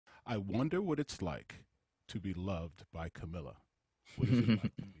I wonder what it's like to be loved by Camilla. What is it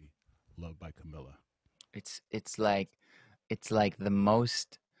like to be loved by Camilla? It's like the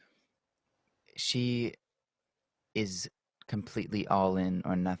most she is completely all in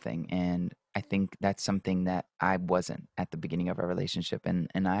or nothing, and I think that's something that I wasn't at the beginning of our relationship, and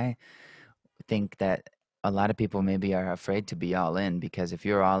I think that a lot of people maybe are afraid to be all in because if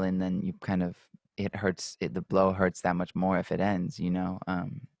you're all in, then you kind of it hurts. The blow hurts that much more if it ends, you know.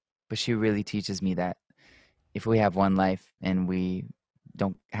 But she really teaches me that if we have one life and we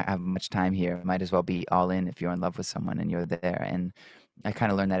don't have much time here, might as well be all in if you're in love with someone and you're there. And I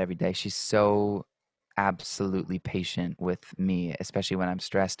kind of learn that every day. She's so absolutely patient with me, especially when I'm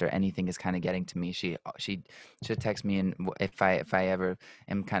stressed or anything is kind of getting to me. She'll text me, and if I ever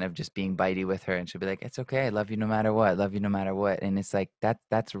am kind of just being bitey with her, and she'll be like, "It's okay, I love you no matter what, love you no matter what." And it's like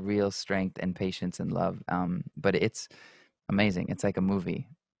that's real strength and patience and love. But it's amazing. It's like a movie.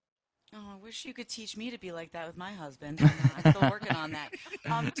 Oh, I wish you could teach me to be like that with my husband. I'm still working on that.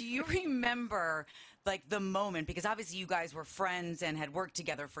 Do you remember like the moment? Because obviously you guys were friends and had worked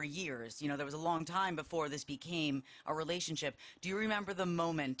together for years. You know, there was a long time before this became a relationship. Do you remember the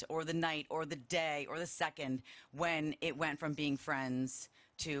moment or the night or the day or the second when it went from being friends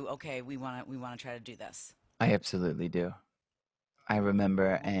to okay, we want to try to do this? I absolutely do. I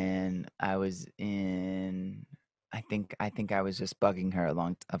remember, Oh, and I was in. I think I was just bugging her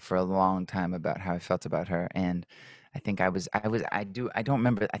for a long time about how I felt about her, and I don't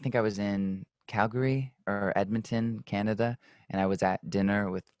remember. I think I was in Calgary or Edmonton, Canada, and I was at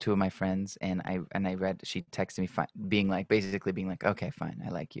dinner with two of my friends, and I read she texted me being like basically being like, okay, fine, I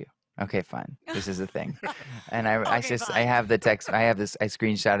like you. Okay, fine, this is a thing. And okay, I fine. have the text. I have this. I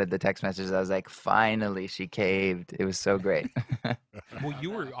screenshotted the text message. I was like, finally, she caved. It was so great. Well,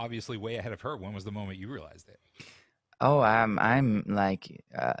 you were obviously way ahead of her. When was the moment you realized it? Oh, I'm like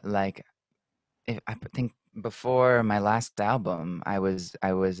I think before my last album, I was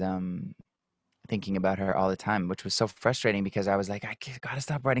thinking about her all the time, which was so frustrating because I was like, gotta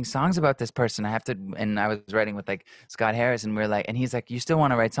stop writing songs about this person. I have to, and I was writing with like Scott Harris, and we're like, and he's like, you still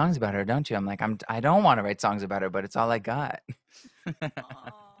want to write songs about her, don't you? I'm like, I don't want to write songs about her, but it's all I got.